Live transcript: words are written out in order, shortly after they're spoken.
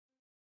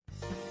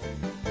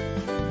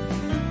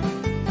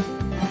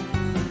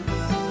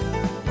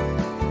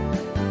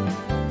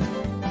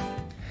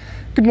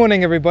Good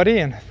morning, everybody,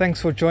 and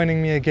thanks for joining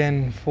me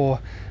again for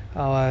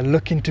our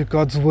look into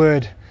God's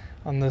Word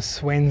on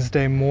this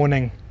Wednesday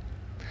morning.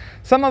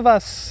 Some of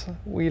us,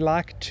 we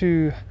like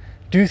to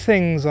do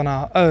things on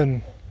our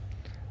own.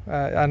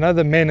 I know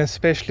the men,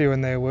 especially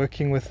when they're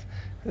working with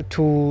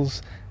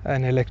tools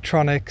and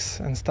electronics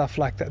and stuff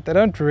like that, they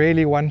don't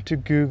really want to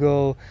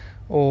Google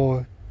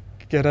or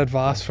get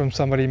advice from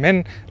somebody.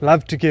 Men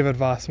love to give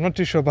advice. I'm not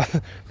too sure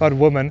about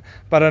women,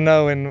 but I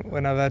know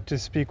when I've had to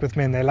speak with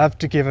men, they love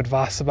to give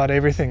advice about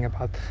everything,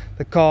 about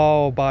the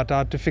car, or about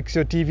how to fix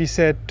your TV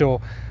set, or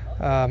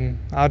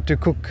how to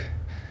cook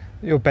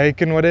your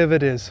bacon, whatever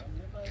it is.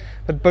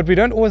 But we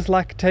don't always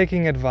like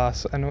taking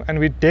advice, and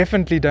we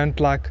definitely don't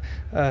like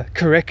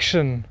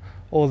correction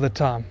all the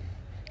time.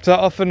 So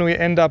often we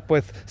end up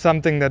with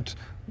something that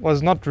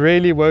was not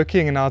really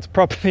working and now it's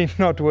probably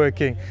not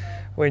working.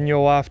 When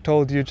your wife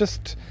told you,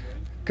 just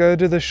go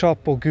to the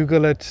shop or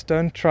Google it,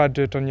 don't try to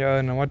do it on your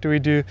own. And what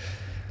do?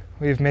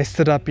 We've messed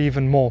it up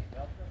even more.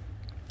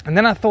 And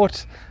then I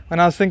thought,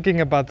 when I was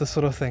thinking about this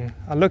sort of thing,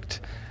 I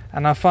looked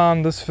and I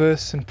found this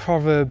verse in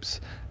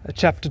Proverbs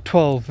chapter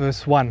 12,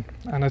 verse 1.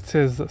 And it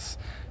says this: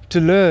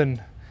 to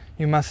learn,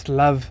 you must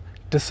love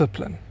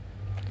discipline.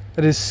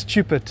 It is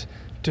stupid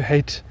to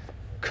hate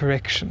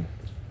correction.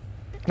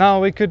 Now,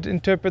 we could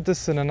interpret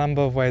this in a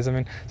number of ways. I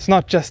mean, it's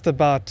not just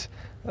about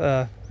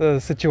the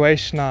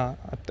situation I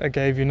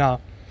gave you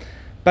now.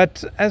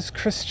 But as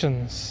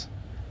Christians,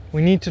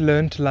 we need to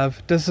learn to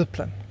love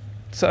discipline.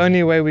 It's the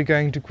only way we're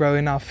going to grow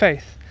in our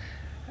faith.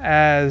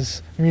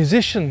 As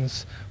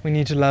musicians, we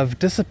need to love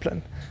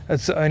discipline.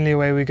 It's the only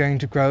way we're going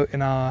to grow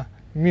in our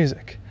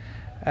music.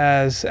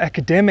 As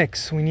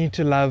academics, we need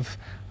to love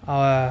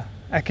our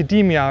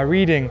academia, our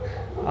reading,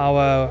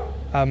 our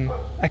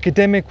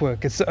academic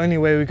work. It's the only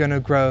way we're going to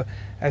grow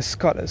as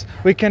scholars.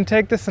 We can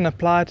take this and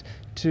apply it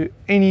to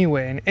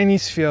anywhere, in any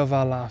sphere of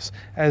our lives.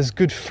 As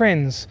good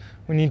friends,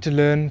 we need to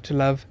learn to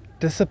love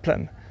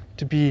discipline,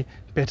 to be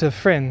better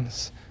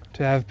friends,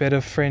 to have better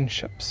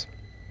friendships.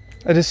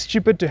 It is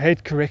stupid to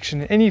hate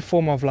correction in any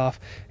form of life.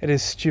 It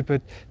is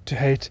stupid to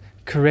hate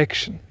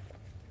correction.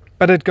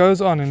 But it goes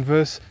on in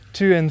verse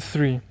 2 and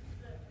 3.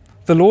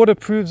 The Lord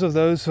approves of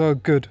those who are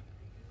good,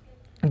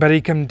 but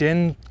he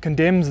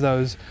condemns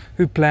those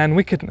who plan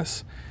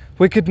wickedness.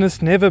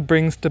 Wickedness never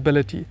brings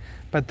stability,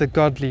 but the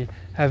godly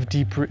have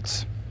deep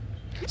roots.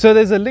 So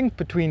there's a link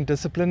between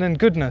discipline and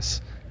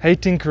goodness,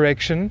 hating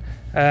correction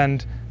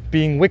and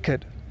being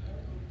wicked.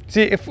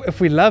 See,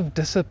 if we love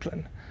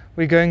discipline,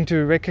 we're going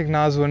to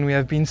recognize when we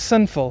have been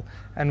sinful,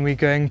 and we're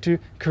going to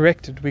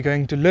correct it. We're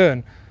going to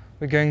learn.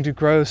 We're going to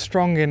grow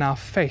strong in our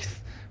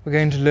faith. We're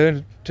going to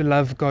learn to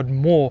love God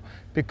more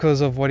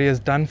because of what he has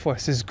done for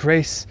us, his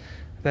grace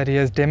that he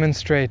has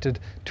demonstrated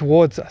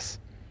towards us.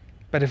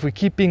 But if we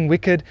keep being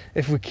wicked,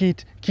 if we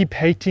keep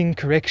hating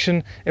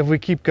correction, if we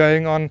keep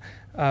going on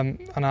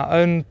our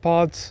own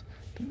paths,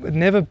 it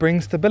never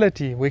brings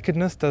stability.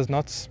 Wickedness does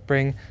not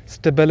bring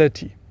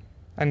stability,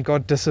 and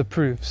God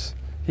disapproves.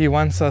 He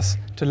wants us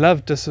to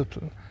love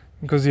discipline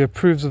because he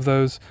approves of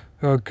those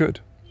who are good.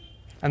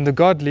 And the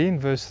godly, in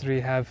verse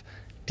 3, have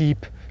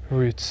deep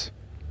roots.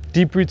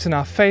 Deep roots in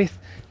our faith,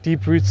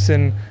 deep roots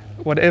in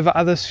whatever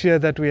other sphere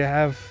that we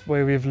have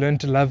where we've learned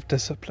to love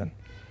discipline.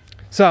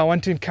 So I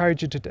want to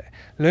encourage you today,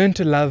 learn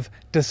to love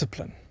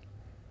discipline.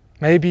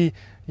 Maybe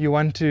you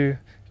want to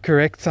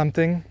correct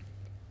something,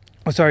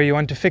 you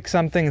want to fix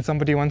something and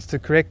somebody wants to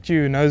correct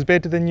you, who knows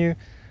better than you.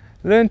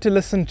 Learn to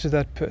listen to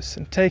that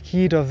person. Take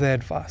heed of their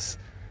advice.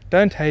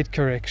 Don't hate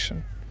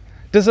correction.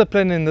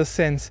 Discipline in this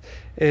sense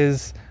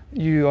is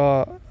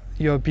you're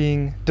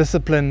being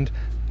disciplined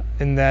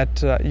in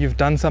that you've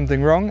done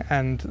something wrong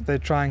and they're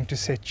trying to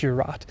set you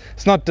right.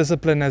 It's not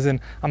discipline as in,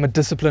 I'm a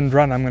disciplined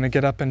runner, I'm going to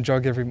get up and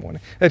jog every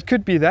morning. It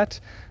could be that,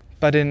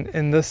 but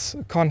in this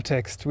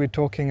context, we're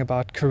talking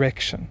about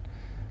correction.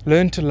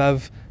 Learn to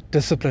love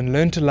discipline,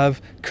 learn to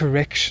love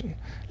correction,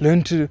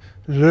 learn to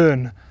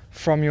learn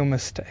from your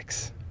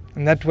mistakes.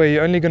 And that way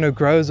you're only going to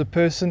grow as a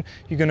person,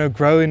 you're going to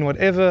grow in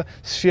whatever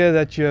sphere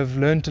that you have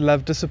learned to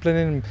love discipline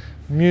in,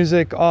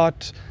 music,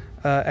 art,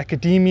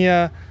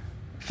 academia,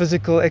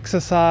 physical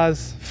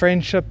exercise,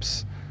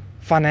 friendships,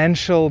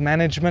 financial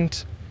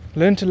management.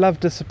 Learn to love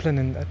discipline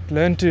in that.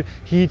 Learn to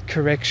heed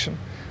correction.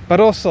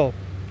 But also,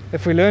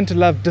 if we learn to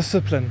love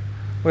discipline,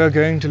 we are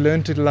going to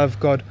learn to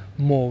love God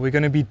more. We're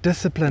going to be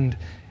disciplined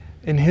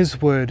in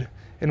his word,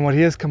 in what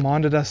he has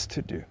commanded us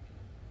to do,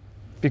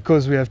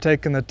 because we have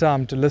taken the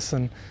time to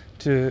listen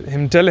to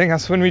him telling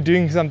us when we're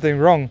doing something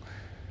wrong.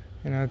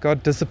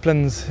 God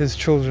disciplines his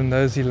children,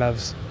 those he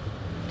loves.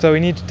 So we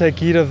need to take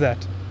heed of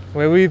that.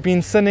 Where we've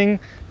been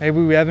sinning,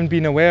 maybe we haven't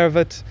been aware of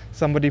it,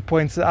 somebody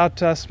points it out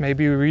to us,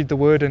 maybe we read the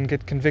word and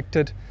get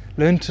convicted.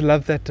 Learn to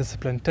love that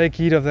discipline. Take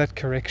heed of that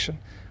correction.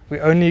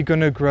 We're only going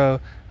to grow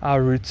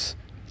our roots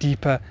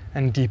deeper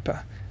and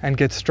deeper and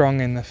get strong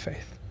in the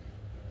faith.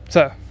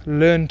 So,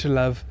 learn to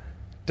love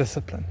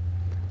discipline.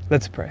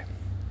 Let's pray.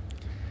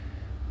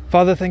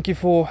 Father, thank you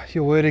for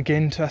your word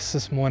again to us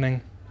this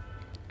morning.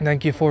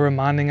 Thank you for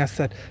reminding us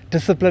that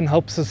discipline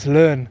helps us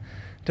learn.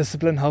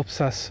 Discipline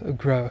helps us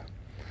grow.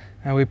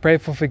 And we pray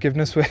for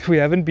forgiveness where we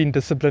haven't been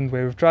disciplined,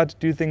 where we've tried to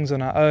do things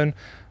on our own,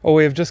 or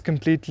we have just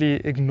completely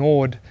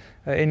ignored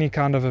any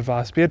kind of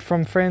advice, be it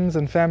from friends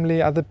and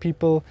family, other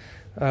people,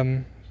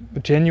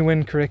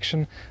 genuine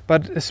correction,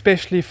 but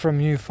especially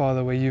from you,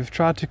 Father, where you've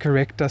tried to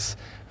correct us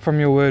from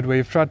your word, where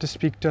you've tried to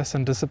speak to us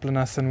and discipline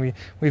us, and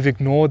we've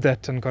ignored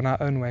that and gone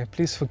our own way.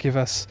 Please forgive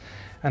us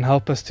and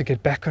help us to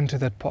get back onto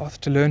that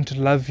path, to learn to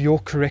love your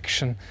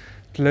correction,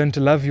 to learn to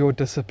love your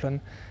discipline,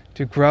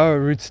 to grow our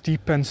roots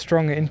deeper and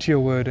stronger into your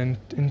word and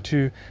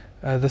into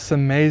this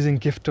amazing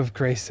gift of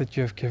grace that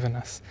you have given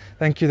us.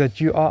 Thank you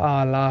that you are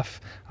our life,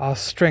 our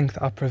strength,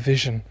 our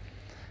provision.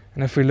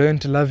 And if we learn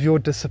to love your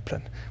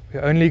discipline,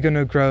 we're only going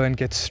to grow and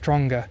get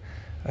stronger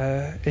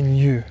in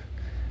you.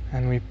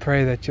 And we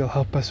pray that you'll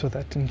help us with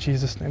that in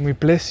Jesus' name. We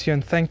bless you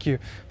and thank you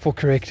for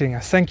correcting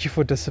us. Thank you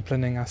for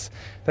disciplining us.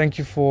 Thank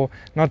you for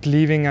not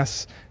leaving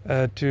us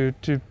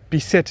to be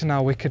set in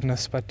our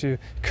wickedness, but to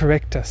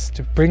correct us,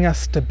 to bring us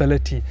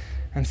stability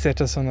and set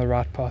us on the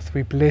right path.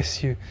 We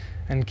bless you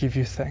and give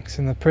you thanks.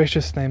 In the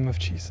precious name of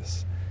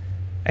Jesus.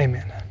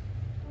 Amen.